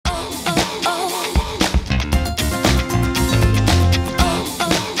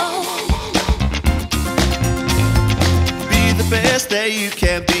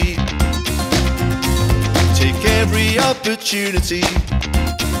opportunity.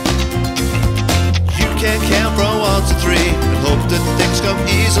 You can count from 1 to 3 and hope that things come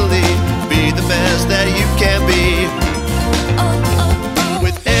easily. Be the best that you can be.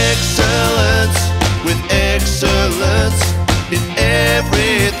 With excellence, with excellence in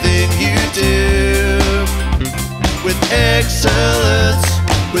everything you do. With excellence,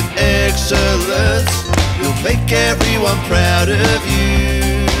 with excellence, you'll make everyone proud of you.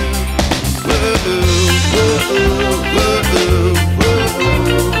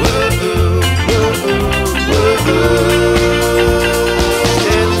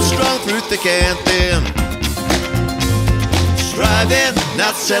 Standing strong through thick and thin, striving,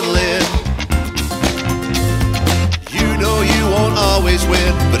 not settling. You know you won't always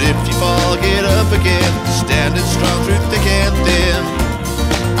win, but if you fall, get up again. Standing strong through thick and thin.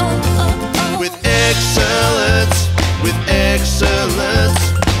 With excellence, with excellence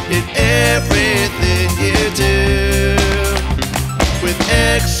in everything you do. With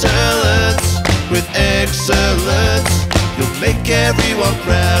excellence, with excellence, you'll make everyone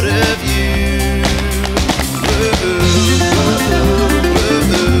proud of you.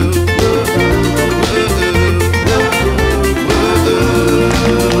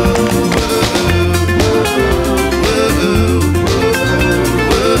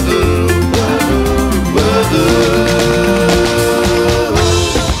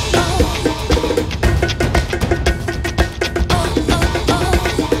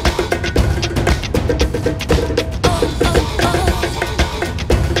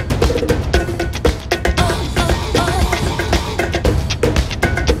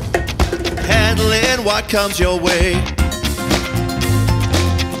 Handling what comes your way,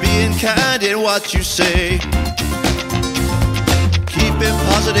 being kind in what you say, keeping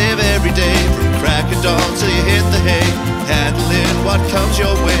positive every day from crack of dawn till you hit the hay. Handling what comes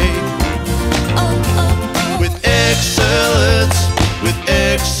your way, with excellence, with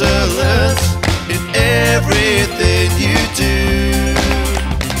excellence in everything you do.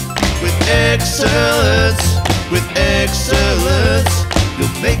 With excellence, with excellence,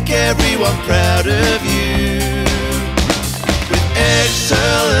 you'll make everyone proud of you. With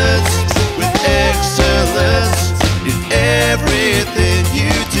excellence, with excellence in everything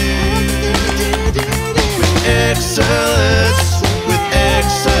you do. With excellence, with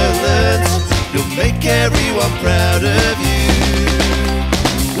excellence, you'll make everyone proud of you.